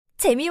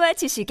재미와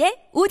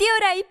지식의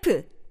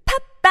오디오라이프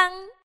팝빵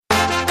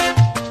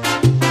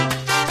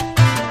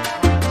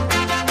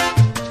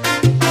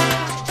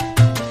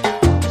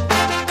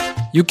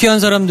유쾌한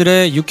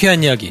사람들의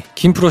유쾌한 이야기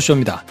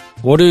김프로쇼입니다.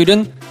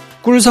 월요일은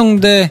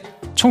꿀성대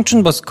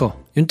청춘 버스커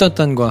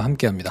윤딴딴과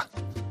함께합니다.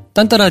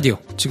 딴따라디오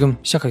지금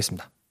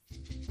시작하겠습니다.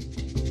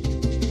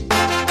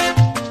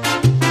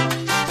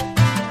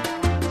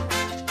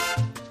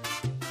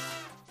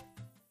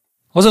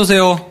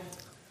 어서오세요.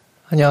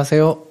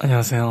 안녕하세요.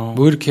 안녕하세요.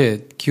 뭐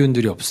이렇게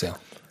기운들이 없어요?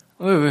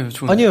 왜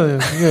좋은데? 아니요,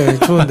 예,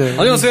 좋은데.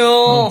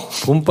 안녕하세요.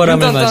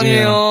 봄바람을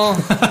맞으며.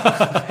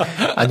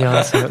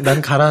 안녕하세요.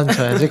 난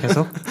가라앉혀야지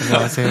계속.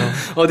 안녕하세요.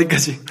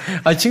 어디까지?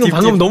 아 지금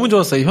방금 너무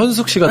좋았어요.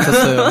 현숙 씨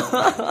같았어요.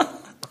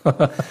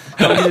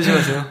 감기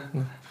조심하세요.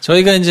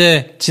 저희가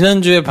이제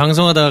지난주에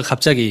방송하다가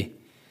갑자기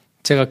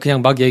제가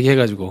그냥 막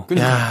얘기해가지고.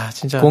 야,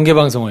 진짜. 공개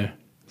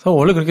방송을.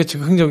 원래 그렇게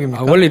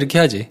즉흥적입니까? 원래 이렇게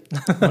해야지.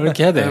 원래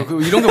이렇게 해야 돼.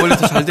 이런 게 원래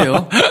더 잘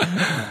돼요.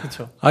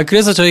 그렇죠.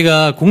 그래서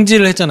저희가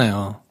공지를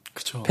했잖아요.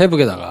 그쵸.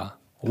 페북에다가.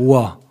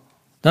 우와.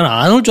 나는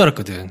안 올 줄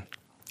알았거든.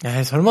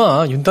 야,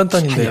 설마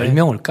윤딴딴인데. 한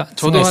 10명 올까?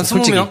 저도 한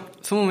솔직히.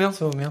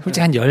 20명? 솔직히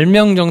한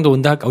 10명 정도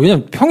온다 할까?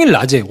 왜냐면 평일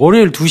낮에,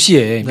 월요일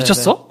 2시에.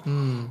 미쳤어?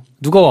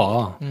 누가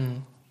와?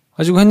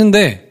 가지고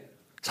했는데,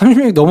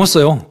 30명이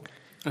넘었어요.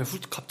 네,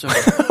 갑자기.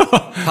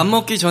 밥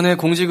먹기 전에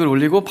공직을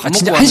올리고 밥 먹고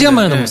진짜 1시간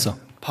만에 넘었어.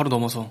 바로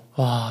넘어서.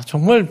 와,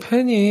 정말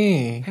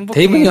팬이.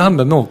 데이브이 한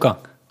몇 명 올까?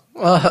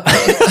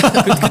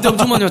 그때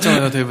엄청 많이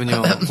왔잖아요, 데이브이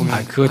형.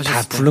 그거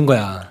다 부른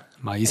거야.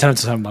 막 이 사람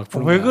저 사람 막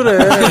부른 거야. 왜 그래?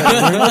 왜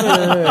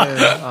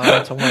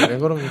그래? 정말 왜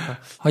그럽니까?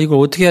 이걸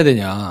어떻게 해야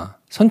되냐.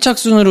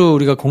 선착순으로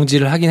우리가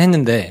공지를 하긴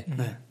했는데,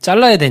 네.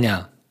 잘라야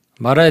되냐,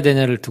 말아야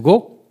되냐를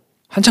두고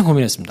한참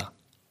고민했습니다.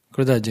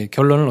 그러다 이제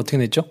결론은 어떻게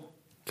냈죠?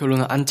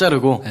 결론은 안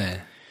자르고.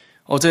 네.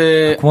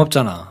 어제.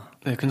 고맙잖아.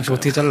 네, 그러니까.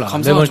 어떻게 잘라?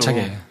 감사하죠.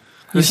 매몰차게.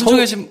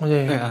 신청해신.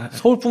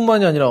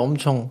 서울뿐만이 아니라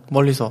엄청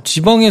멀리서.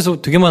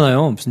 지방에서 되게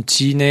많아요. 무슨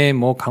진해,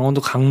 뭐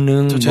강원도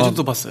강릉. 저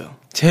제주도 봤어요.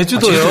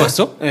 제주도요? 제주도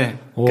봤어? 네.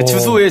 그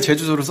주소에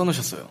제주도를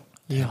써놓으셨어요.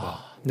 이야.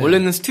 네.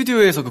 원래는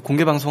스튜디오에서 그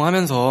공개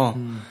방송하면서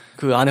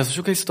그 안에서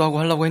쇼케이스도 하고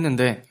하려고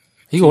했는데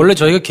이거 원래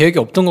저희가 계획이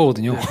없던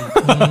거거든요.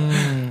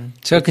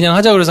 제가 그냥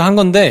하자 그래서 한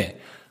건데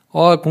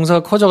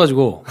공사가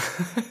커져가지고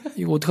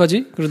이거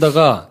어떡하지?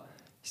 그러다가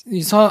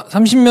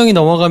 30명이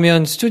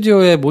넘어가면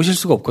스튜디오에 모실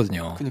수가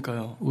없거든요.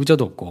 그러니까요.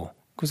 의자도 없고.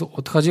 그래서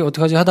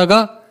어떡하지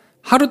하다가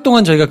하루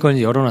동안 저희가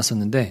그걸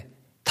열어놨었는데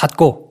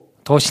닫고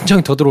더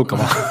신청이 더 들어올까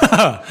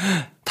봐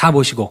다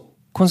모시고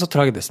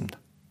콘서트를 하게 됐습니다.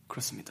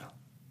 그렇습니다.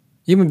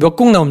 이번 몇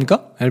곡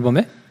나옵니까?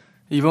 앨범에?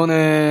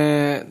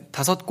 이번에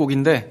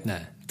 5곡인데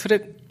네.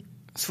 트랙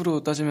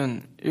수로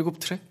따지면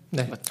 7트랙?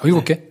 네.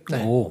 7개?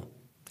 네. 오.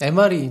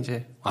 MR이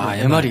이제.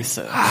 MR이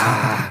있어요.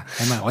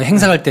 MR.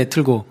 행사 갈 때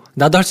틀고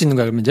나도 할 수 있는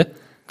거야 그러면 이제?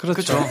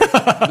 그렇죠.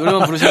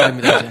 노래만 부르시면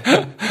됩니다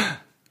이제.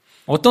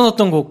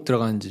 어떤 곡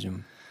들어가는지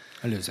좀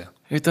알려주세요.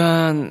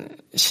 일단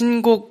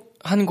신곡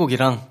한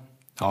곡이랑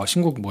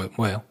신곡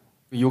뭐예요?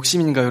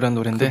 욕심인가요라는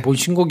노래인데. 뭔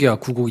신곡이야?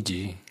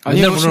 9곡이지. 아니,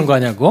 맨날 부르는 거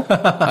아니야고?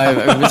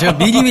 제가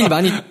미리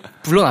많이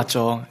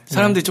불러놨죠.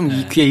 사람들이 좀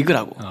귀에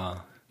익으라고.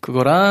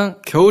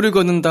 그거랑 겨울을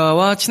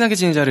걷는다와 친하게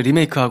지내자를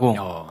리메이크하고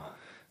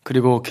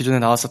그리고 기존에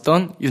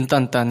나왔었던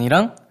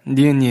윤딴딴이랑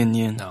니은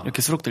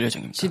이렇게 수록될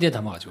예정입니다. CD에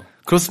담아가지고.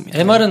 그렇습니다.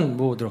 MR은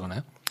뭐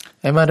들어가나요?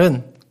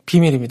 MR은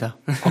비밀입니다.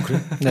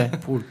 그래? 네.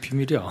 뭘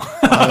비밀이야.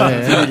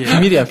 네.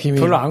 비밀이야, 비밀.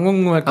 별로 안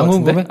궁금할 것 안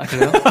같은데. 궁금해?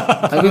 그래요?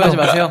 궁금하지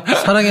마세요.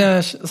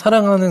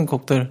 사랑하는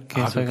곡들.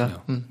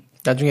 저희가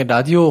나중에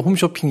라디오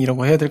홈쇼핑 이런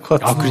거 해야 될 것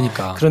같은.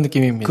 그러니까. 그런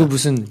느낌입니다. 그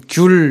무슨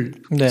귤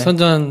네.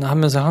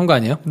 선전하면서 한 거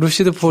아니에요?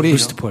 루시드 폴이.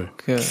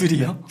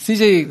 귤이요?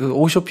 CJ 그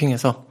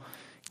오쇼핑에서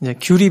이제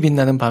귤이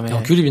빛나는 밤에.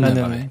 귤이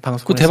빛나는 밤에.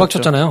 방송. 그거 대박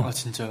쳤잖아요.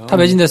 진짜요? 다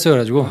매진됐어요,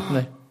 그래가지고.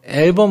 네.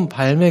 앨범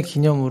발매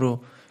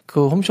기념으로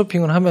그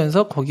홈쇼핑을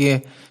하면서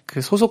거기에 그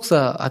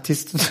소속사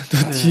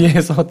아티스트도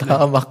뒤에서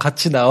다 막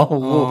같이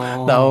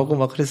나오고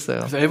막 그랬어요.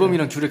 그래서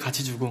앨범이랑 귤을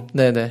같이 주고.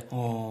 네네.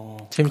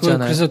 재밌잖아요.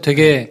 그래서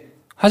되게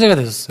화제가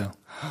됐었어요.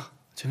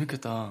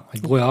 재밌겠다.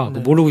 뭐야, 그거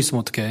모르고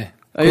있으면 어떡해.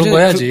 그런 예전에 거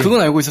해야지. 그건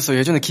알고 있었어요.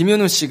 예전에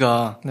김현우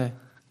씨가 네.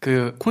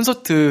 그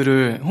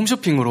콘서트를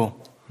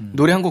홈쇼핑으로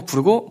노래 한 곡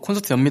부르고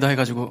콘서트 엽니다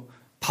해가지고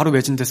바로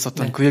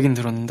매진됐었던 그 얘기는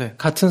들었는데.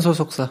 같은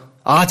소속사.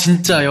 아,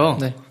 진짜요?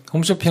 네.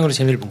 홈쇼핑으로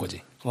재미를 본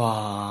거지.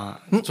 와.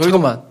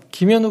 잠깐만.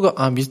 김현우가,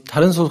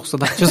 다른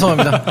소속사다.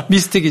 죄송합니다.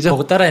 미스틱이죠?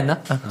 보고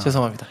따라했나?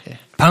 죄송합니다. 예.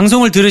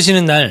 방송을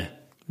들으시는 날,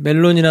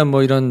 멜론이나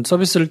뭐 이런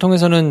서비스를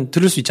통해서는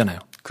들을 수 있잖아요.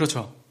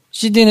 그렇죠.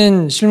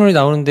 CD는 실물이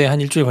나오는데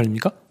한 일주일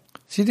걸립니까?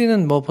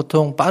 CD는 뭐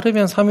보통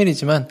빠르면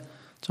 3일이지만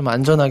좀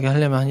안전하게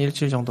하려면 한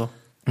일주일 정도.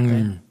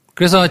 네.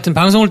 그래서 하여튼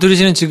방송을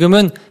들으시는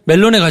지금은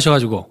멜론에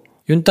가셔가지고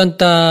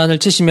윤딴딴을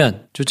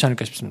치시면 좋지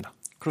않을까 싶습니다.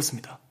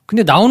 그렇습니다.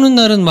 근데 나오는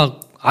날은 막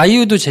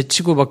아이유도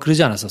제치고 막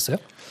그러지 않았었어요?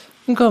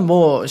 그러니까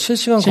뭐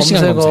실시간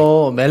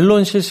검색어,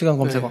 멜론 실시간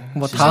검색어, 네,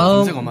 뭐 실시간 다음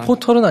검색어만.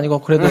 포털은 아니고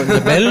그래도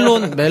이제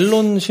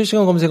멜론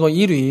실시간 검색어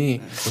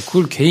 1위.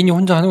 그걸 개인이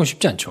혼자 하는 건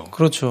쉽지 않죠.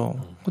 그렇죠.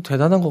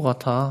 대단한 것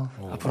같아.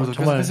 앞으로도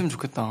정말 계속 했으면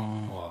좋겠다.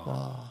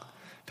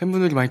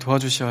 팬분들이 많이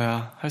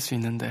도와주셔야 할 수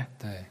있는데.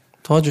 네.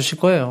 도와주실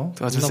거예요.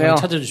 도와주세요.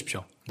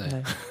 찾아주십시오. 네.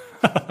 네.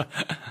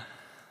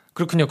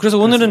 그렇군요. 그래서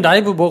오늘은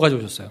라이브 뭐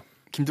가져오셨어요?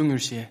 김동률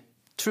씨의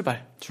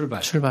출발.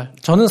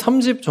 저는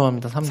 3집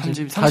좋아합니다.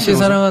 3집. 다시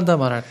사랑한다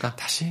말할까.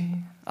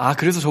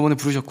 그래서 저번에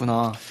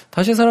부르셨구나.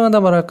 다시 사랑한다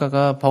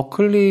말할까가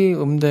버클리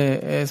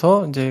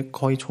음대에서 이제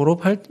거의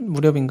졸업할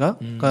무렵인가?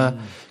 그러니까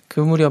그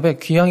무렵에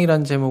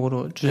귀향이라는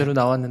제목으로 주제로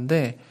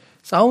나왔는데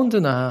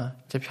사운드나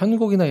이제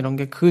편곡이나 이런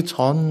게 그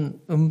전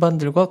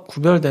음반들과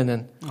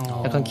구별되는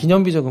약간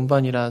기념비적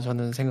음반이라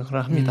저는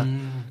생각을 합니다.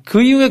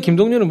 그 이후에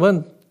김동률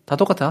음반 다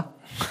똑같아.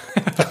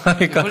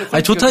 그러니까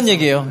아니, 좋다는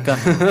얘기예요.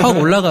 그러니까 확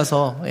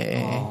올라가서.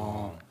 네.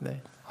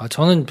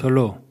 저는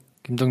별로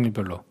김동률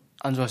별로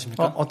안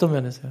좋아하십니까? 어떤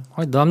면에서요?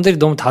 남들이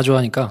너무 다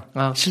좋아하니까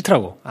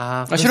싫더라고.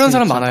 싫어하는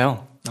사람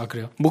많아요.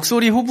 그래요?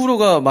 목소리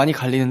호불호가 많이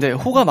갈리는데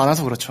호가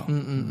많아서 그렇죠.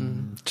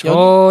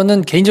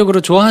 저는 개인적으로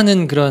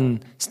좋아하는 그런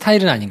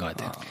스타일은 아닌 것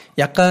같아요.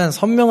 약간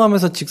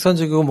선명하면서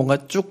직선적이고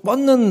뭔가 쭉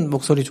뻗는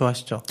목소리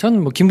좋아하시죠?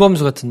 저는 뭐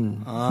김범수 같은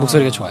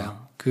목소리가 좋아요.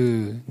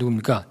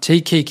 누굽니까?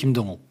 JK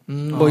김동욱.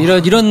 뭐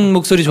이런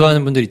목소리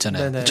좋아하는 분들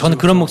있잖아요. 네네, 저는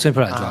그런 목소리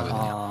별로 안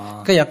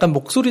좋아하거든요. 그러니까 약간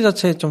목소리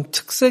자체에 좀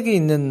특색이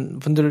있는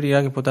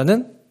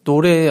분들이라기보다는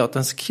노래의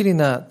어떤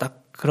스킬이나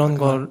딱 그런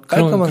걸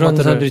깔끔한 그런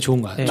것들을 사람들이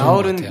좋은 것 같아요.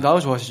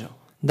 나얼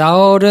좋아하시죠?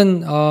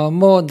 나얼은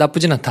뭐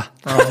나쁘진 않다.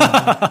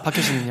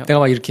 박효신은요? 내가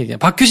막 이렇게 얘기해.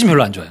 박효신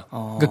별로 안 좋아요.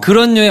 그러니까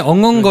그런 류의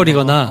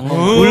엉엉거리거나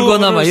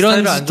울거나 막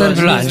이런 스타일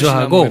별로 안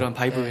좋아하고 뭐 이런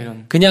바이브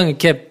이런. 그냥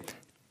이렇게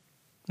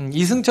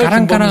이승철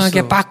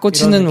가랑가랑하게 빡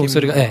꽂히는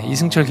목소리가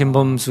이승철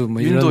김범수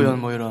뭐 이런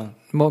윤도현 뭐 이런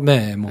뭐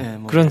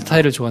그런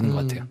스타일을 좋아하는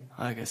것 같아요.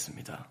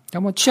 알겠습니다.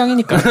 뭐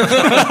취향이니까.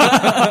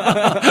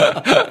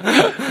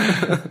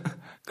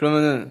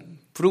 그러면은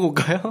부르고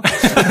올까요?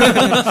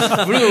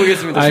 부르고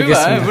오겠습니다.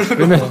 알겠습니다. 출발.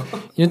 그러면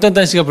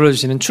윤딴딴 씨가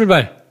불러주시는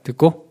출발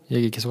듣고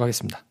얘기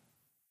계속하겠습니다.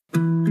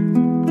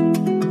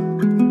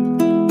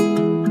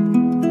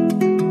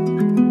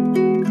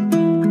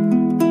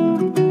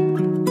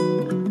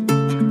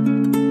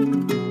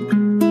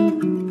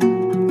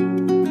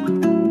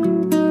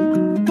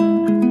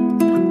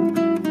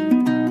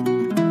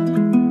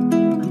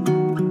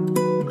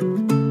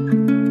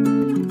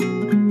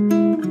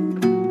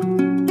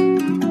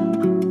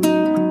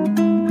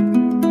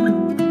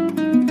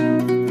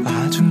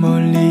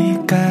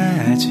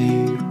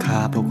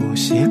 가보고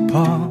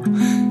싶어.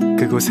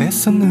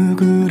 그곳에서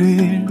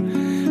누구를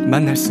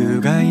만날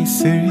수가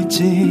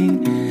있을지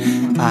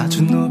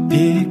아주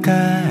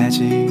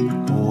높이까지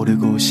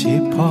오르고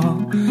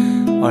싶어.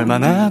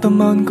 얼마나 더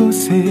먼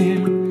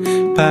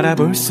곳을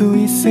바라볼 수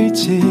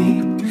있을지.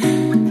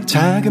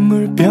 작은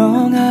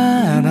물병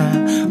하나,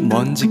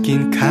 먼지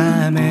낀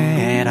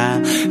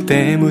카메라,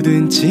 때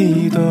묻은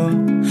지도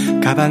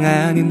가방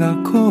안에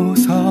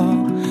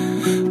넣고서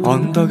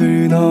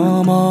언덕을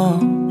넘어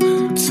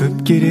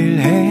숲길을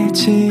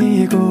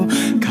헤치고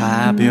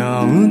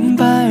가벼운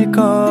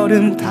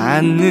발걸음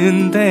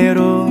닿는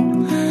대로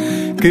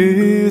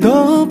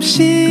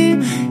끝없이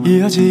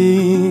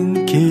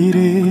이어진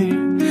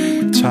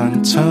길을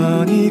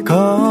천천히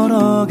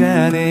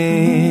걸어가네.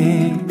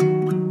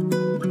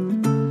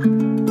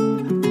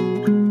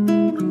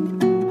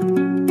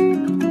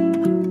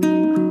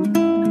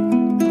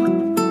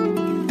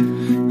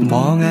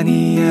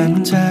 멍하니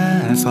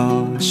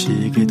앉아서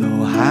쉬기도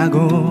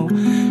하고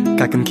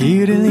가끔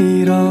길을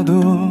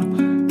잃어도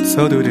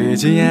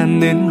서두르지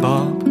않는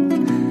법.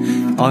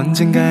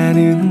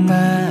 언젠가는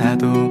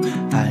나도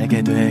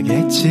알게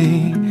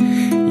되겠지.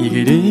 이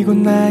길이 곧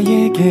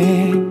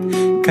나에게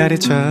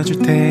가르쳐줄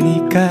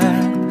테니까.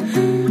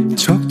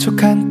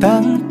 촉촉한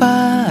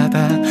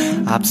땅바닥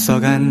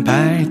앞서간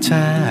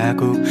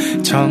발자국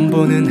처음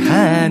보는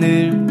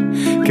하늘.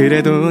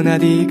 그래도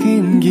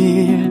낯익은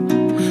길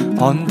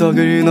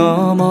언덕을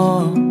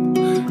넘어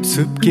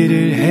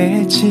숲길을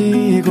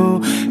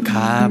헤치고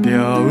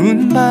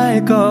가벼운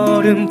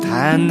발걸음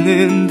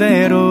닿는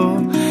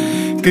대로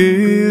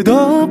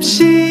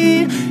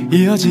끝없이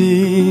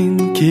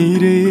이어진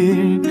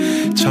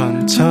길을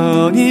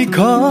천천히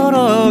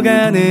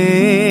걸어가네.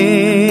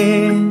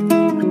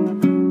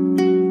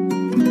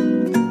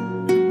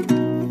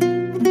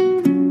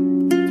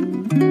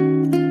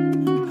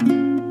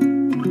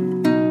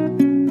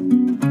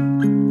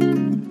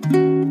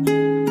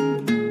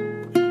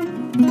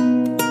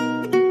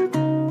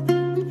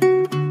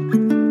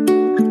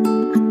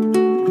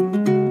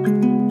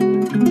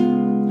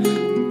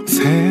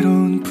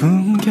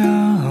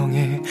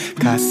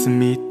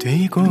 가슴이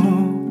뛰고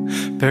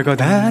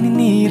별것 아닌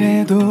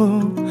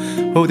일에도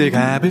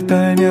호들갑을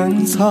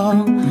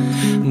떨면서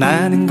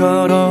나는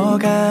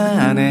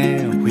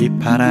걸어가네.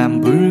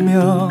 휘파람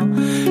불며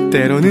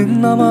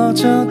때로는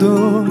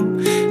넘어져도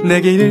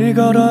내 길을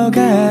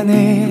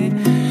걸어가네.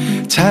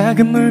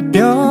 작은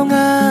물병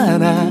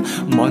하나,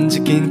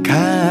 먼지 낀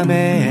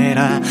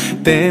카메라,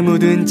 때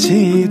묻은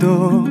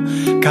지도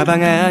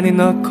가방 안에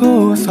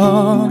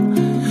넣고서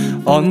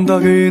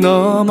언덕을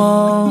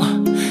넘어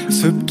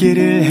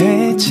숲길을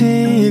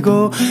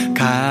헤치고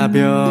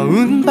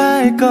가벼운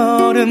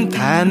발걸음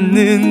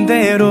닿는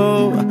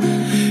대로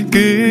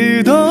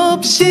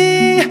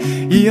끝없이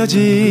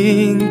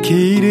이어진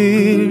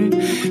길을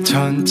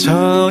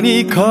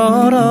천천히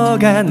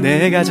걸어간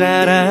내가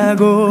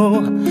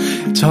잘하고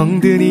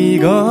정든 이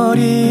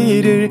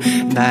거리를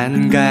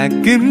난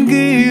가끔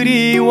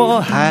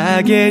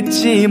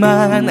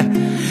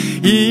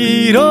그리워하겠지만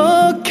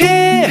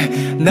이렇게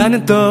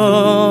나는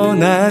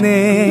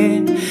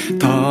떠나네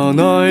더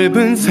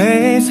넓은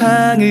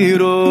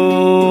세상으로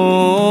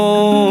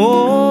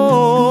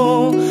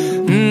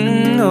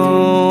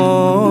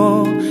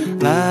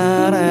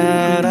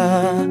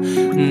라라라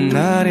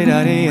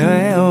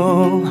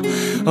라리라리에요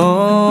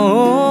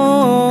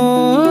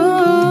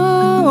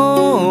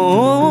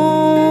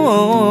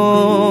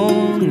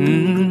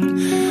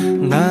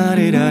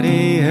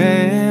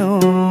라리라리에요.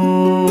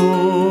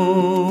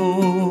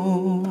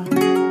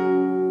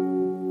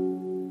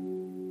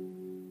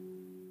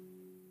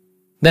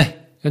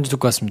 네, 연주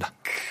듣고 왔습니다.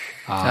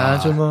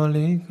 아주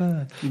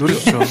멀리가 노래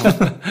좋죠.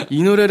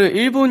 이 노래를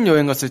일본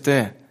여행 갔을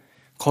때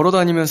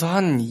걸어다니면서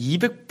한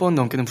 200번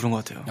넘게는 부른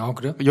것 같아요. 아,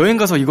 그래요? 여행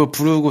가서 이거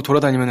부르고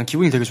돌아다니면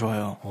기분이 되게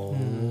좋아요.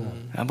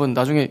 한번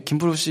나중에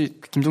김프로 씨,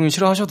 김동윤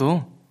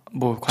싫어하셔도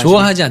뭐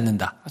좋아하지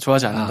않는다.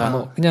 좋아하지 않는다.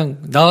 뭐 그냥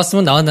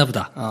나왔으면 나왔나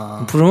보다.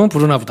 부르면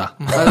부르나 보다.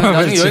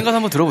 나중에 여행 가서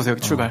한번 들어보세요.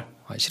 출발.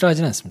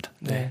 싫어하진 않습니다.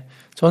 네.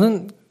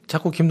 저는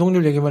자꾸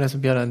김동률 얘기만 해서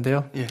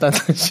미안한데요. 예.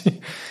 딴딴 씨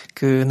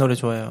그 노래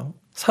좋아해요.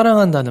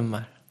 사랑한다는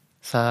말.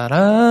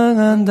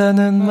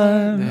 사랑한다는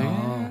말. 네.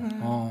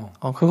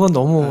 그건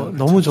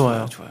너무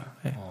좋아요. 좋아요.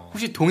 네.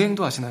 혹시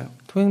동행도 아시나요?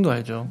 동행도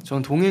알죠.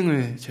 전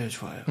동행을 제일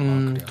좋아해요.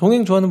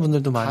 동행 좋아하는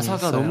분들도 많이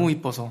가사가 있어요. 너무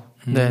이뻐서.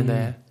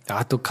 네네.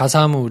 또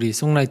가사하면 우리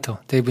송라이터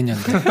데이브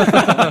연대.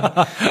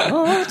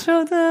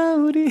 어쩌다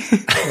우리.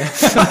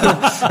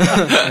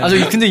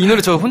 근데 이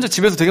노래 저 혼자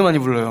집에서 되게 많이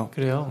불러요.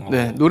 그래요?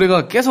 네,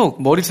 노래가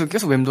계속 머릿속에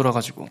계속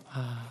맴돌아가지고.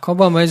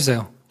 커버 한번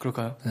해주세요.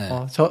 그럴까요? 네.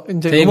 저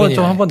이제 데이브니 음원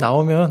좀 아이. 한번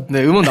나오면.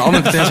 네, 음원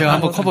나오면 그때 제가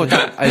한번 커버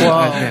알죠?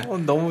 와, 네.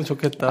 너무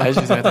좋겠다.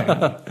 알려주세요.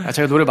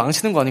 제가 노래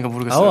망치는 거 아닌가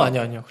모르겠어요.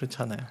 아니요. 그렇지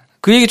않아요.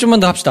 그 얘기 좀만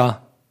더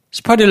합시다.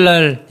 18일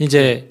날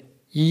이제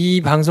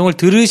이 방송을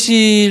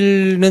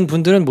들으시는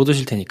분들은 못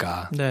오실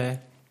테니까.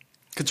 네.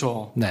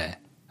 그쵸. 네.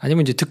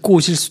 아니면 이제 듣고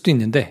오실 수도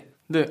있는데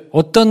네.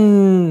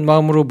 어떤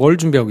마음으로 뭘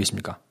준비하고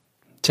계십니까?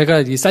 제가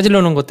이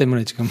싸질러 놓은 것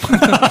때문에 지금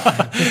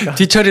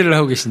뒤처리를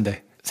하고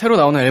계신데. 새로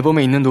나오는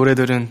앨범에 있는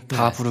노래들은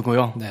다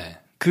부르고요. 네.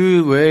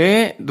 그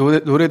외에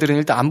노래들은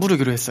일단 안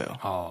부르기로 했어요.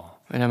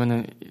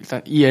 왜냐면은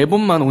일단 이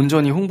앨범만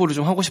온전히 홍보를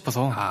좀 하고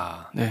싶어서.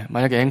 네.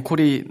 만약에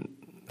앵콜이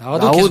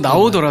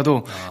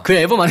나오더라도 그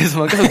앨범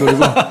안에서만 계속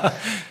놀고.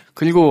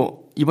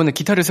 그리고 이번에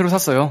기타를 새로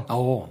샀어요.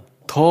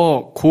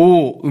 더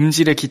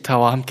고음질의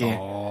기타와 함께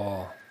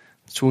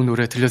좋은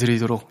노래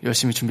들려드리도록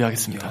열심히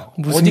준비하겠습니다.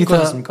 무슨 어디 기타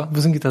거셨습니까?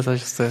 무슨 기타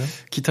사셨어요?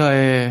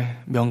 기타의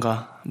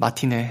명가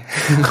마틴의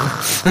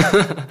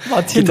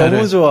마틴 기타를.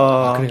 너무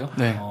좋아. 그래요?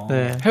 네.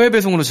 네. 해외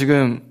배송으로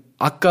지금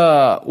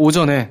아까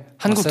오전에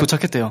한국 왔어요?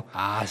 도착했대요.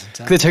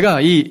 진짜. 근데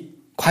제가 이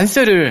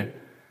관세를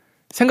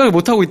생각을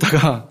못 하고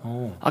있다가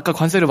아까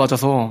관세를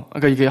맞아서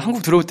그러니까 이게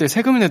한국 들어올 때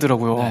세금을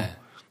내더라고요. 네.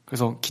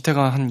 그래서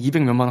기타가 한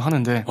 200몇만 원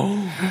하는데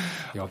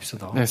야,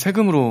 비싸다. 네,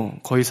 세금으로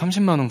거의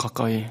 30만 원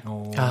가까이.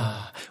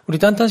 우리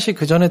딴딴 씨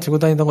그 전에 들고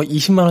다니던 거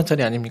 20만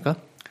원짜리 아닙니까?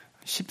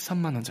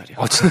 13만 원짜리요.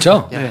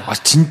 진짜? 네.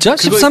 진짜?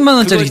 13만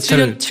원짜리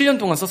기타를 7년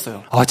동안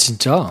썼어요.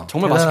 진짜?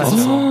 정말 대단하시죠.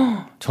 맛있게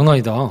썼어요. 장난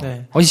아니다.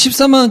 네.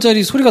 14만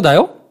원짜리 소리가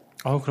나요?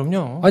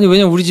 그럼요. 아니,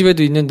 왜냐면 우리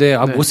집에도 있는데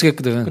네. 못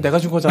쓰겠거든. 내가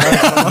준 거잖아.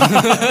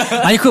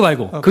 아니, 그거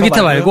말고. 그 그거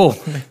기타 말고요?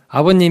 말고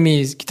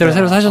아버님이 기타를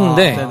새로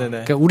사셨는데 네네네.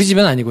 그러니까 우리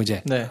집은 아니고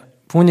이제 네.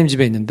 부모님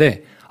집에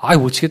있는데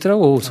못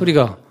치겠더라고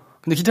소리가.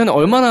 근데 기타는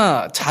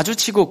얼마나 자주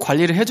치고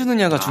관리를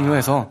해주느냐가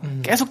중요해서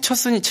계속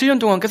쳤으니 7년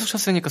동안 계속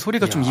쳤으니까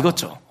소리가 좀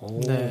익었죠.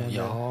 네.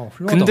 야,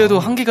 훌륭하다. 근데도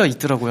한계가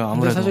있더라고요. 근데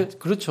아무래도. 사실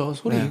그렇죠.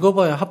 소리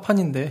익어봐야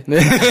합판인데. 네.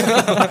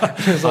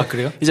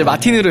 그래요? 이제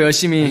마틴으로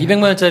열심히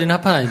 200만 원짜리는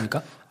합판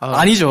아닙니까?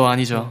 아니죠.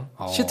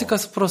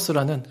 시트카스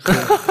플러스라는 그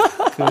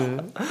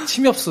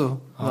침엽수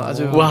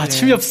아주 와,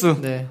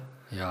 침엽수. 네.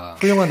 야.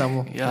 훌륭한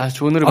나무. 야,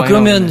 좋은 노래 많이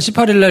그러면 나오네.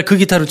 18일 날 그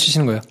기타로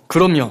치시는 거예요?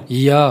 그럼요.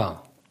 이야.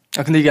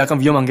 근데 이게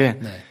약간 위험한 게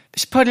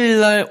 18일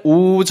날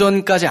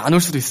오전까지 안 올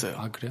수도 있어요.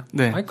 그래요?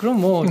 네.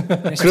 그럼 뭐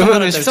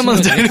그러면은 13만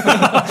원짜리 네,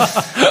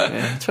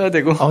 쳐야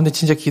되고. 근데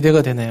진짜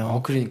기대가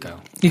되네요.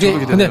 그러니까요. 이게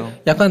저도 근데 기대돼요.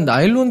 약간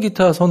나일론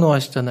기타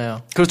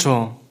선호하시잖아요.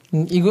 그렇죠.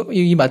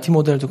 이 마티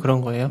모델도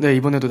그런 거예요? 네,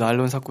 이번에도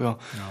나일론 샀고요.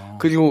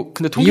 그리고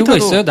근데 이유가 통기타도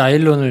있어요?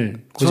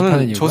 나일론을 고집하는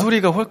저는 이유가? 저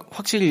소리가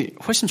확실히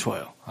훨씬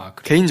좋아요. 그래요?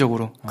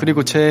 개인적으로.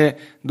 그리고 제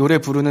노래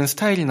부르는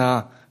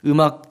스타일이나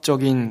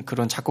음악적인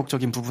그런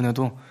작곡적인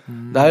부분에도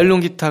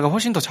나일론 기타가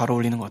훨씬 더 잘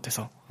어울리는 것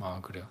같아서.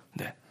 그래요?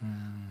 네.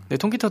 네,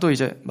 통기타도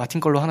이제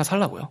마틴 걸로 하나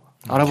살라고요.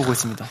 알아보고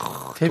있습니다.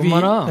 데뷔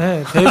돈 많아.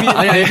 네, 데뷔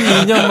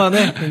 2년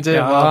만에 이제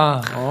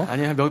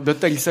아니야, 몇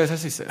달 있어야 살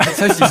수 있어요.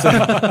 살 수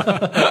있어요.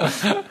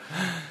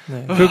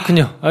 네.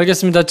 그렇군요.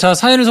 알겠습니다. 자,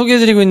 사연을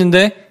소개해드리고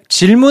있는데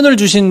질문을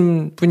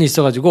주신 분이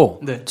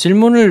있어가지고 네.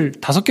 질문을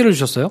 5개를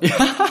주셨어요.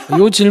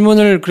 요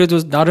질문을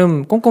그래도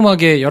나름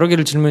꼼꼼하게 여러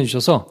개를 질문해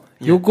주셔서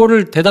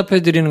요거를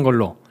대답해드리는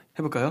걸로.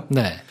 해볼까요?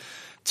 네.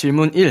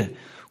 질문 1.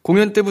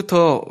 공연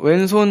때부터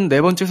왼손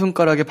네 번째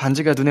손가락에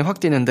반지가 눈에 확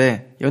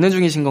띄는데 연애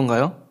중이신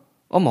건가요?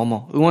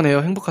 어머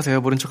응원해요.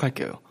 행복하세요. 모른 척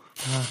할게요.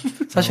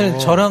 사실은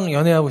저랑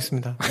연애하고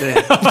있습니다. 네.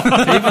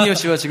 데이브니어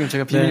씨와 지금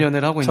제가 비밀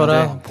연애를 하고 있는데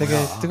저랑 되게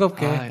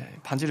뜨겁게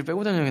반지를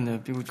빼고 다녀야겠네요.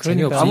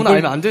 그러니까 아무나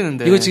알면 안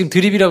되는데. 이거 지금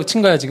드립이라고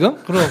친 거야 지금?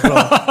 그럼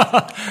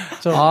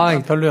좀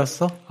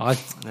별로였어?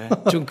 네.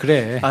 좀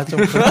그래.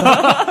 좀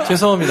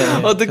죄송합니다.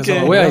 네.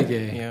 어떡해. 뭐야 이게.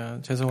 예,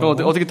 죄송합니다.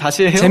 그럼 어떻게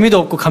다시 해요? 재미도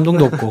없고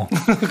감동도 없고.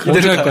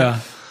 어떻게 할 거야?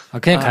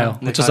 그냥 가요.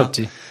 네, 어쩔 수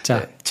없지. 자,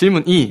 네.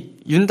 질문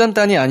 2.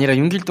 윤딴딴이 아니라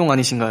윤길동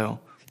아니신가요?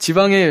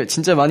 지방에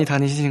진짜 많이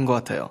다니시는 것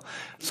같아요.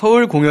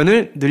 서울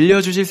공연을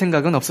늘려주실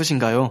생각은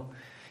없으신가요?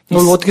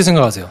 이거 어떻게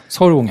생각하세요?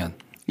 서울 공연.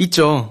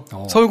 있죠.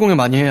 서울 공연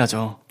많이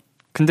해야죠.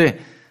 근데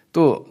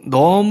또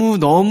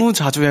너무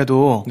자주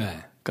해도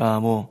그러니까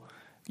뭐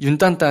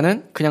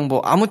윤딴딴은 그냥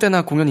뭐 아무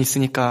때나 공연이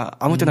있으니까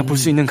아무 때나 볼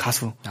수 있는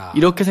가수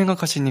이렇게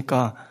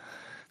생각하시니까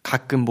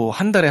가끔 뭐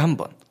한 달에 한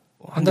번.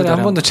 한 달에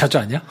한 번도 자주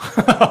아니야?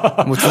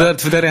 뭐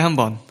두 달에 한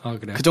번.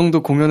 그래. 그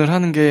정도 공연을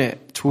하는 게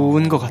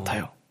좋은 것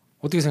같아요.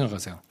 어떻게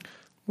생각하세요?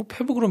 뭐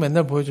페북으로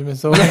맨날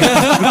보여주면서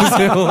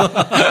그러세요.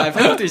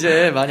 페북도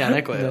이제 많이 안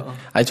할 거예요.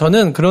 아니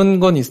저는 그런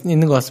건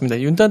있는 것 같습니다.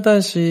 윤딴딴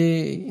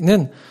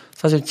씨는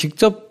사실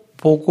직접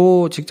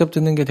보고 직접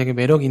듣는 게 되게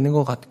매력이 있는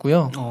것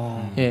같고요.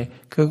 예,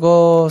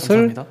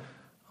 그것을 감사합니다.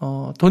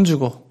 돈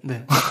주고.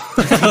 네.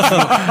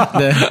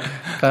 네.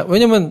 그러니까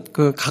왜냐면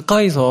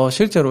가까이서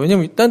실제로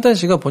왜냐면 딴딴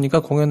씨가 보니까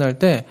공연할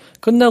때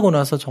끝나고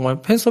나서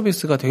정말 팬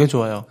서비스가 되게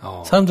좋아요.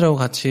 사람들하고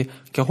같이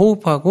이렇게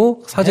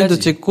호흡하고 사진도 해야지,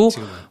 찍고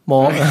지금은.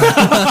 뭐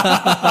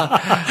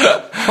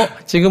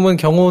지금은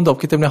경호원도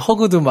없기 때문에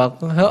허그도 막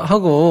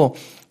하고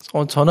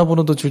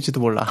전화번호도 줄지도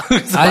몰라.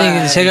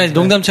 아니 제가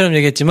농담처럼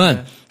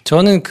얘기했지만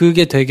저는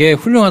그게 되게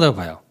훌륭하다고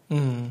봐요.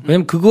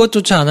 왜냐면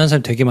그것조차 안 하는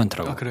사람이 되게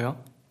많더라고요. 그래요?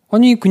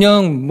 아니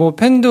그냥 뭐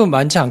팬도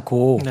많지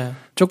않고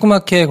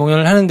조그맣게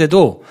공연을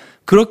하는데도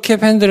그렇게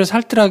팬들을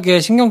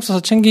살뜰하게 신경 써서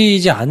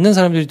챙기지 않는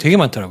사람들이 되게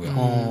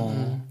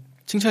많더라고요.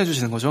 칭찬해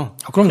주시는 거죠?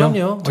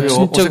 그럼요.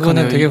 진짜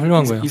그거는 되게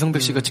훌륭한 거예요.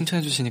 이성백 씨가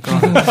칭찬해 주시니까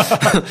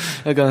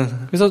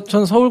약간 그래서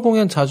전 서울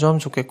공연 자주 하면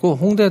좋겠고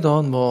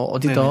홍대든 뭐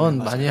어디든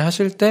네네, 많이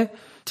하실 때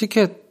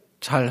티켓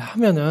잘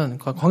하면은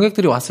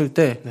관객들이 왔을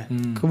때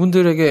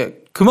그분들에게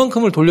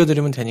그만큼을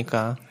돌려드리면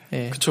되니까.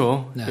 예.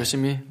 그렇죠.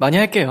 열심히 많이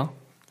할게요.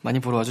 많이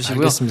보러 와주시고요.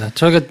 알겠습니다.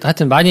 저희가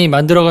하여튼 많이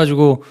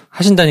만들어가지고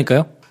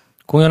하신다니까요.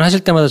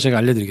 공연하실 때마다 저희가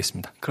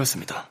알려드리겠습니다.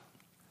 그렇습니다.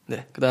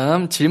 네.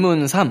 그다음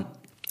질문 3.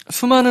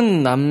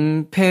 수많은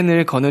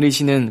남팬을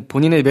거느리시는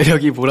본인의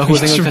매력이 뭐라고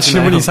생각하시나요?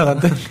 질문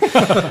이상한데?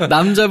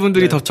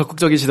 남자분들이 더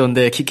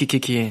적극적이시던데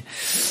키키키키.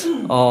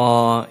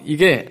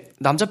 이게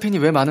남자 팬이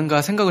왜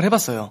많은가 생각을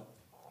해봤어요.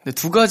 근데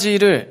두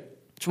가지를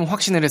좀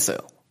확신을 했어요.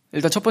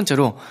 일단 첫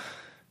번째로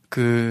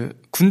그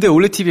군대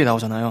올레 TV에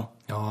나오잖아요.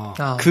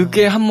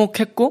 그게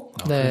한몫했고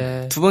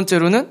두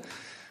번째로는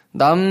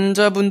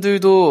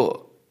남자분들도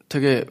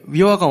되게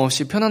위화감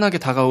없이 편안하게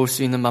다가올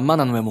수 있는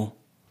만만한 외모.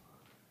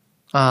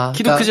 키도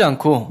그러니까 크지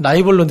않고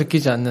라이벌로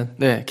느끼지 않는.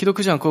 네, 키도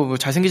크지 않고 뭐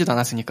잘생기지도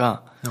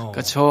않았으니까.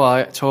 그러니까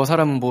저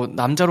사람은 뭐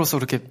남자로서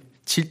그렇게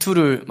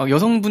질투를 막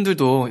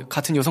여성분들도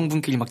같은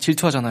여성분끼리 막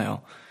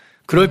질투하잖아요.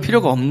 그럴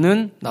필요가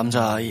없는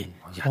남자아이.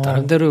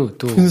 나름대로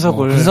또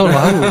분석을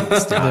하고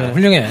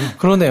훌륭해.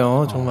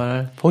 그러네요,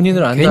 정말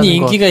본인을 안다는 괜히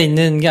인기가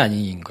있는 게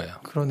아닌 거예요.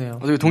 그러네요.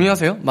 어떻게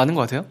동의하세요? 많은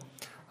것 같아요?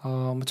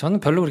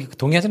 저는 별로 그렇게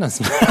동의하진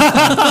않습니다.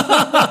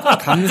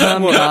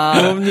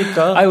 감사합니다.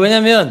 뭡니까? 아니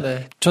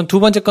왜냐면 전 두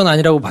번째 건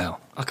아니라고 봐요.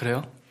 아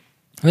그래요?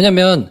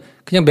 왜냐면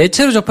그냥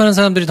매체로 접하는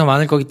사람들이 더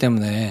많을 거기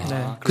때문에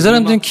그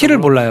사람들은 키를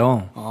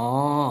몰라요.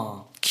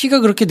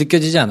 키가 그렇게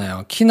느껴지지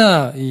않아요.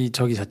 키나 이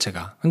저기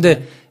자체가.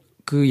 근데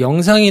그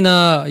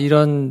영상이나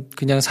이런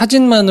그냥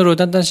사진만으로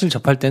딴딴씨를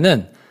접할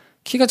때는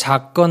키가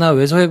작거나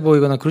왜소해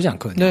보이거나 그러지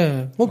않거든요.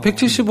 네. 뭐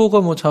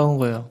 175가 뭐 작은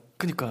거예요.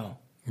 그니까요.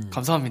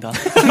 감사합니다.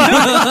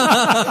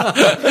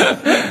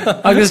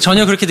 그래서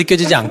전혀 그렇게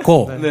느껴지지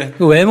않고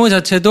그 외모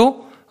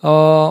자체도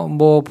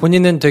뭐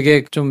본인은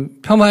되게 좀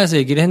폄하해서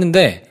얘기를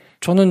했는데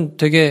저는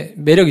되게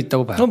매력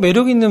있다고 봐요.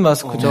 매력 있는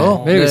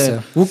마스크죠. 매력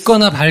있어요.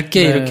 웃거나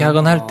밝게 이렇게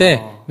하거나 할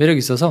때 매력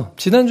있어서.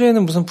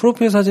 지난주에는 무슨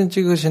프로필 사진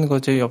찍으시는 거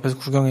제 옆에서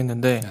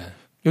구경했는데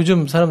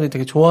요즘 사람들이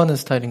되게 좋아하는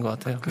스타일인 것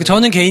같아요.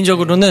 저는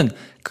개인적으로는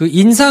그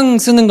인상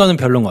쓰는 거는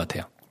별로인 것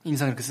같아요.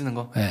 인상 이렇게 쓰는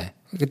거? 네.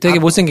 되게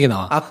못생기게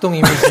나와. 악동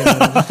이미지.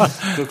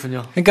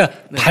 그렇군요. 그러니까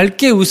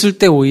밝게 웃을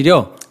때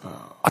오히려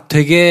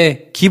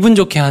되게 기분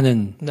좋게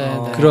하는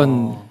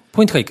그런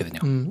포인트가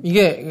있거든요.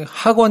 이게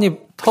학원이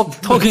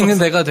턱 있는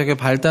데가 되게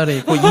발달해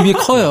있고 입이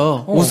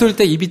커요. 웃을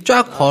때 입이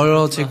쫙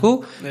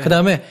벌어지고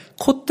그다음에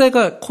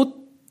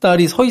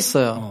콧다리 서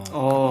있어요.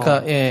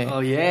 그러니까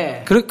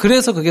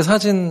그래서 그게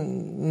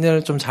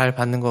사진을 좀 잘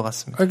받는 것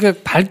같습니다.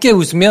 그러니까 밝게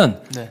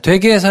웃으면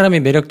되게 사람이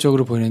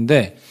매력적으로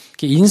보이는데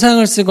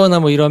인상을 쓰거나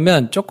뭐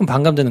이러면 조금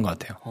반감되는 것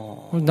같아요.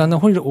 나는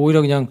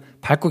오히려 그냥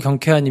밝고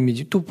경쾌한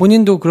이미지. 또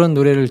본인도 그런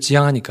노래를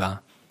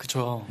지향하니까.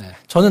 그쵸. 네.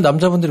 저는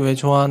남자분들이 왜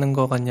좋아하는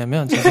것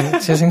같냐면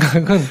제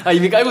생각은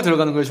이미 깔고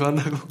들어가는 걸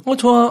좋아한다고.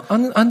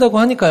 좋아한다고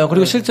하니까요.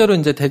 그리고 실제로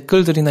이제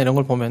댓글들이나 이런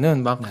걸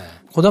보면은 막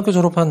고등학교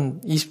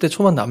졸업한 20대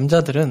초반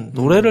남자들은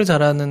노래를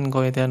잘하는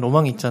거에 대한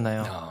로망이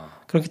있잖아요.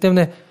 그렇기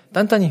때문에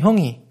딴딴이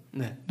형이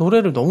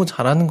노래를 너무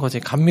잘하는 거지.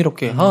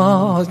 감미롭게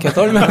이렇게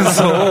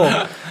떨면서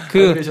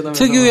그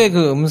특유의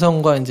그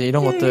음성과 이제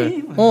이런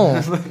것들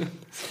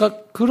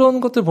그러니까 그런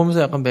것들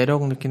보면서 약간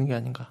매력 느끼는 게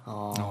아닌가.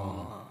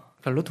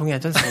 별로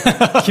동의하지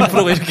않습니다.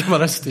 김프로가 이렇게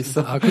말할 수도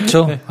있어.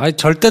 그렇죠.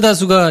 절대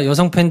다수가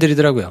여성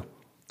팬들이더라고요.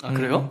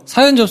 그래요?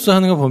 사연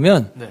접수하는 거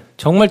보면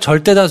정말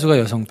절대 다수가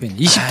여성 팬.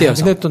 20대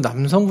여성. 근데 또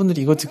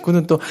남성분들이 이거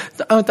듣고는 또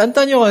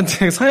딴딴이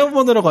형한테 사연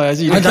보내러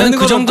가야지. 나는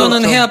그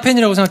정도는 해야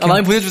팬이라고 생각해요.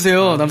 많이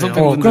보내주세요. 남성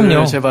팬분들.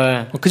 그럼요.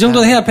 제발. 그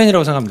정도는 해야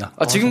팬이라고 생각합니다.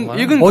 지금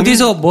읽은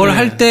어디서 뭘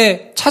할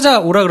때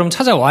찾아오라 그러면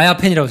찾아와야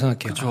팬이라고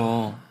생각해요.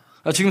 그렇죠.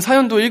 지금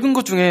사연도 읽은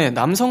것 중에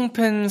남성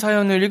팬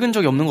사연을 읽은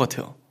적이 없는 것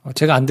같아요.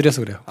 제가 안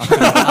드려서 그래요.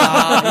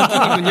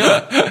 있긴군요.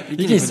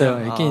 있긴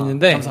있어요. 있긴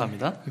있는데.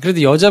 감사합니다.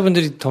 그래도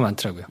여자분들이 더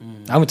많더라고요.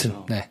 아무튼,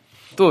 네.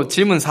 또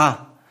질문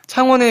 4.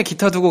 창원에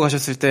기타 두고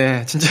가셨을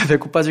때 진짜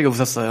배꼽 빠지게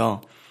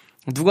웃었어요.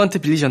 누구한테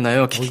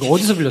빌리셨나요? 이거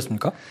어디서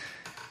빌렸습니까?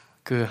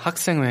 그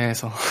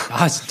학생회에서.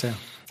 진짜요?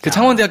 그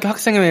창원대학교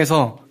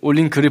학생회에서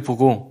올린 글을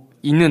보고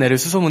있는 애를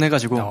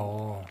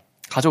수소문해가지고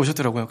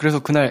가져오셨더라고요. 그래서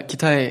그날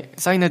기타에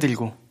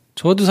사인해드리고.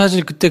 저도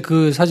사실 그때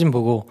그 사진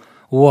보고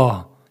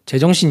우와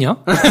제정신이야?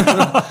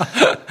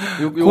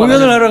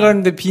 공연을 하러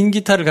가는데 빈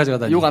기타를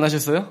가져가다니. 욕 안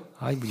하셨어요?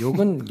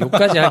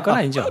 욕까지 할 건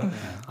아니죠.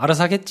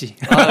 알아서 하겠지.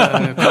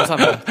 네,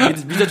 감사합니다.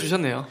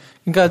 믿어주셨네요.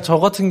 그러니까 저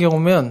같은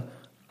경우면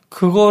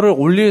그거를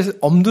올릴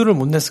엄두를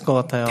못 냈을 것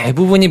같아요.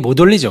 대부분이 못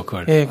올리죠,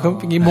 그걸. 예,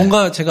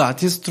 뭔가 제가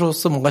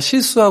아티스트로서 뭔가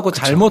실수하고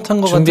잘못한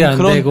것 준비 같은 안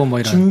그런 되고 뭐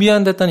이런. 준비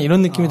안 됐다는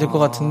이런 느낌이 들 것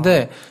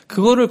같은데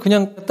그거를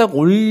그냥 딱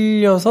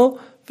올려서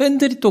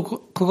팬들이 또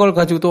그걸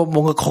가지고 또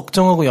뭔가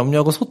걱정하고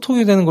염려하고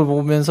소통이 되는 걸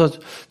보면서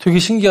되게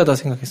신기하다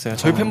생각했어요.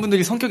 저희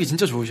팬분들이 성격이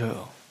진짜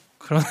좋으셔요.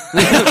 그런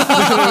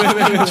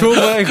좋은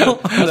거야 이거?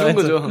 좋은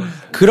거죠.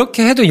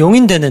 그렇게 해도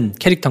용인되는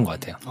캐릭터인 것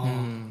같아요.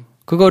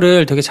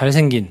 그거를 되게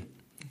잘생긴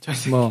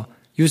뭐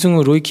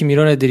유승우, 로이킴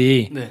이런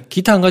애들이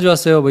기타 안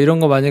가져왔어요. 뭐 이런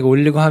거 만약에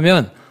올리고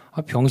하면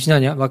병신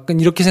아니야? 막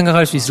이렇게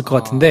생각할 수 있을 것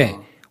같은데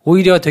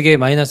오히려 되게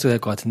마이너스가 될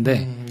것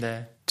같은데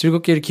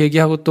즐겁게 이렇게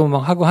얘기하고 또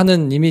막 하고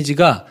하는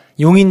이미지가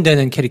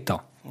용인되는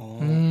캐릭터.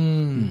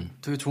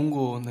 되게 좋은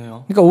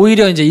거네요. 그러니까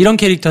오히려 이제 이런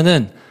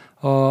캐릭터는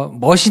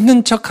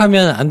멋있는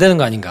척하면 안 되는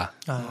거 아닌가?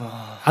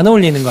 안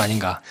어울리는 거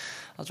아닌가?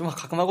 좀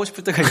가끔 하고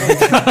싶을 때가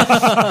있는데.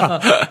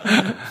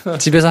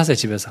 집에서 하세요,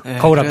 집에서. 네,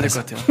 거울 그래야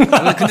앞에서. 될 것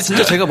같아요. 근데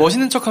진짜 제가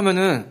멋있는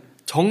척하면은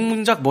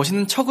정작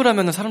멋있는 척을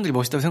하면은 사람들이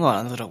멋있다고 생각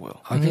안 하더라고요.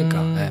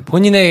 그러니까 네,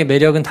 본인의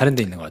매력은 다른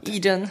데 있는 것 같아요.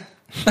 이런.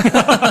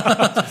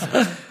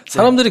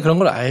 사람들이 그런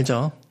걸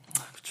알죠.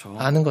 그렇죠.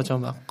 아는 거죠.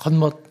 막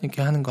겉멋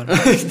이렇게 하는 걸.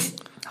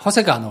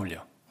 허세가 안 어울려.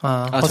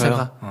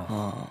 허세가.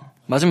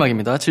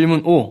 마지막입니다.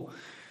 질문 5.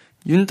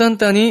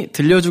 윤딴딴이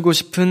들려주고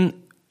싶은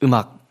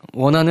음악,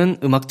 원하는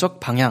음악적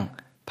방향,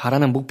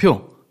 바라는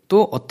목표,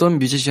 또 어떤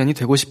뮤지션이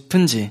되고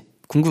싶은지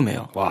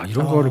궁금해요. 와,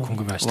 이런 거를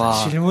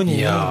궁금해하시다. 질문이.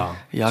 이야,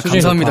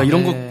 감사합니다. 높아.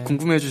 이런 거 네.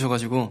 궁금해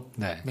주셔가지고.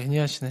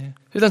 매니아시네.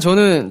 일단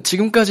저는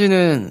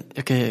지금까지는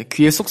이렇게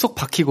귀에 쏙쏙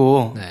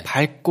박히고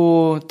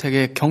밝고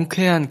되게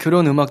경쾌한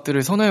그런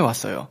음악들을 선호해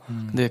왔어요.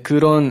 근데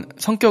그런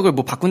성격을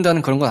뭐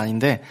바꾼다는 그런 건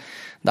아닌데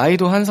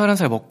나이도 한 살 한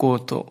살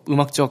먹고 또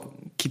음악적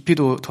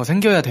깊이도 더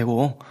생겨야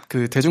되고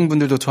그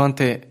대중분들도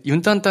저한테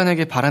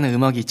윤딴딴에게 바라는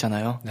음악이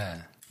있잖아요.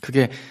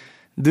 그게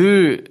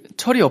늘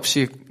철이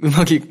없이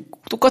음악이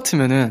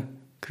똑같으면은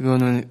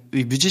그거는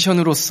이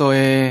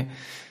뮤지션으로서의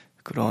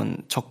그런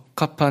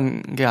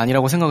적합한 게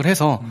아니라고 생각을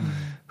해서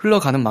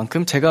흘러가는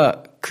만큼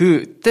제가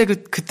그때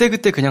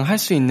그냥 할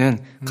수 있는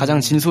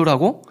가장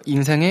진솔하고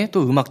인생의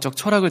또 음악적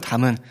철학을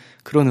담은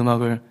그런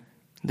음악을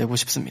내고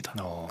싶습니다.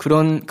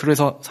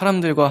 그래서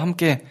사람들과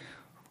함께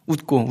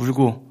웃고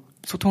울고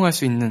소통할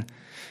수 있는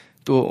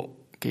또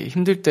이렇게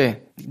힘들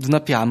때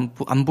눈앞이 안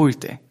보일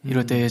때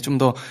이럴 때 좀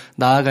더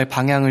나아갈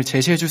방향을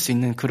제시해 줄 수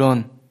있는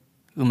그런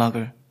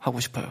음악을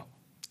하고 싶어요.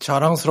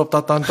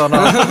 자랑스럽다 딴따라.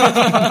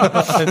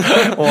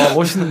 와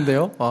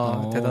멋있는데요.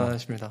 와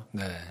대단하십니다.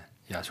 네,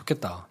 야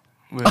좋겠다.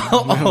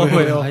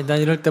 왜요? 아니, 난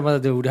이럴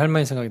때마다 늘 우리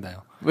할머니 생각이 나요.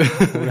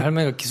 우리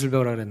할머니가 기술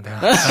배우라 그랬는데.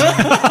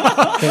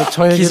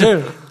 저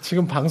얘기를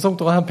지금 방송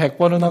동안 한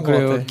 100번은 한 것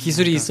같아요.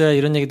 기술이 있어야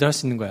이런 얘기도 할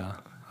수 있는 거야.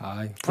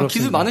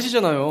 기술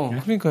많으시잖아요.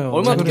 그러니까요.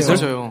 얼마나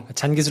기술하셔요.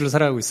 잔기술로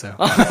살아가고 있어요.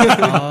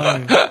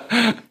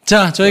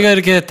 자, 저희가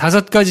이렇게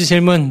 5가지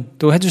질문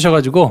또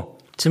해주셔가지고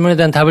질문에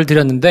대한 답을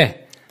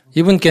드렸는데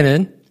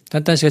이분께는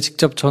딴딴 씨가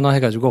직접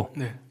전화해가지고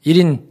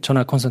 1인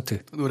전화 콘서트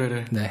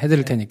노래를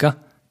해드릴 테니까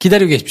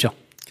기다리고 계십시오.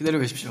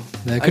 기다리고 계십시오.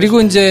 네,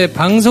 그리고 이제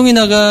방송이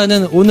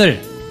나가는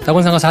오늘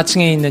다곤상가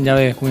 4층에 있는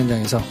야외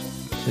공연장에서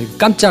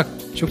깜짝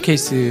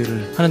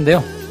쇼케이스를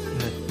하는데요.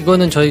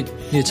 이거는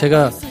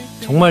제가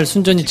정말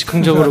순전히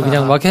즉흥적으로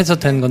그냥 막 해서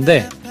된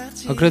건데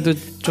그래도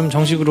좀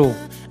정식으로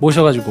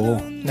모셔가지고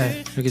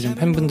이렇게 좀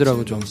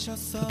팬분들하고 좀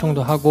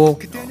소통도 하고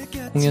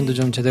공연도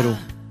좀 제대로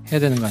해야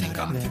되는 거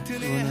아닌가. 네.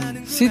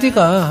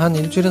 CD가 한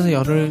일주일에서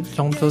열흘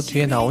정도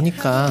뒤에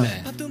나오니까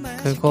네.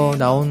 그거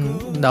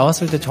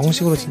나왔을 때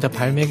정식으로 진짜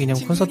발매 기념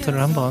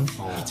콘서트를 한번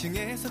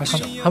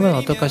하시죠. 하면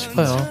어떨까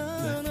싶어요.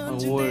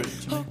 5월.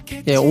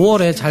 예,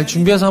 5월에 잘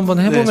준비해서 한번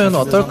해보면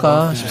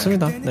어떨까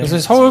싶습니다. 네. 그래서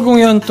서울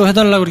공연 또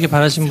해달라고 그렇게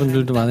바라시는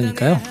분들도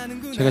많으니까요.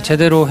 저희가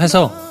제대로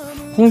해서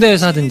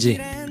홍대에서 하든지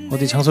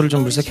어디 장소를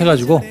좀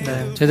물색해가지고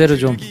네. 제대로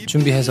좀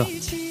준비해서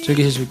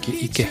즐기실 수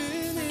있게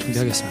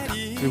준비하겠습니다.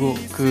 그리고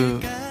그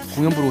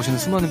공연 보러 오시는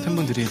수많은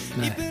팬분들이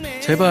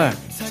제발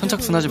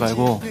선착순 하지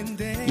말고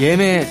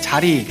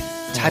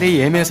자리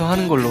예매해서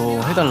하는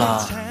걸로 해달라.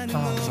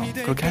 그래서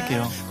그렇게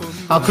할게요.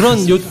 아,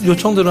 그런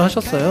요청들을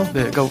하셨어요?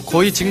 네, 그러니까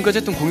거의 지금까지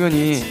했던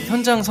공연이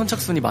현장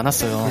선착순이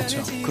많았어요.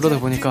 그렇죠. 그러다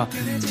보니까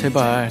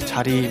제발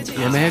자리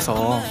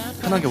예매해서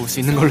편하게 올 수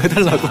있는 걸로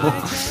해달라고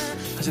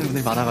하시는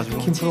분들이 많아가지고.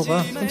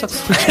 김프로가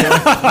선착순.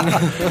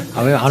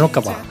 아, 왜 안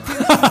올까봐.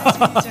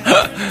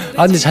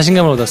 아, 근데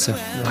자신감을 얻었어요.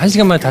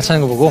 1시간 만에 다 차는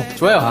거 보고.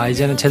 좋아요. 아,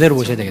 이제는 제대로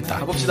보셔야 되겠다.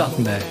 가봅시다.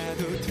 네.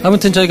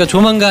 아무튼 저희가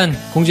조만간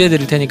공지해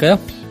드릴 테니까요.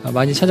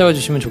 많이 찾아와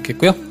주시면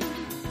좋겠고요.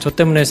 저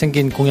때문에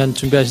생긴 공연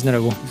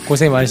준비하시느라고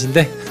고생이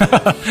많으신데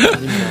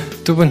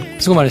두 분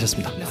수고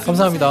많으셨습니다.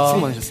 감사합니다.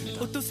 수고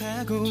많으셨습니다.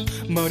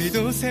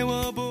 머리도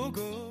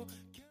세워보고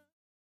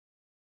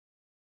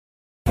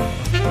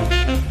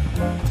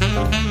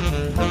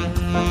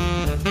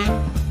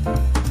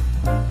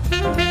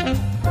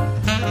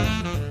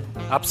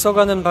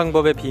앞서가는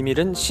방법의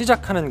비밀은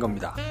시작하는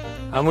겁니다.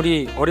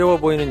 아무리 어려워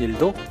보이는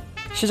일도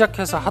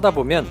시작해서 하다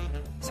보면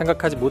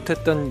생각하지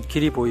못했던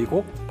길이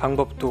보이고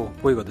방법도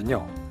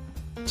보이거든요.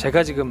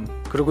 제가 지금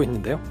그러고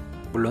있는데요.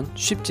 물론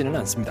쉽지는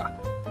않습니다.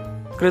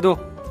 그래도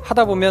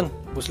하다 보면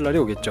무슨 날이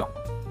오겠죠.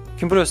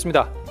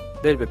 김프로였습니다.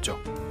 내일 뵙죠.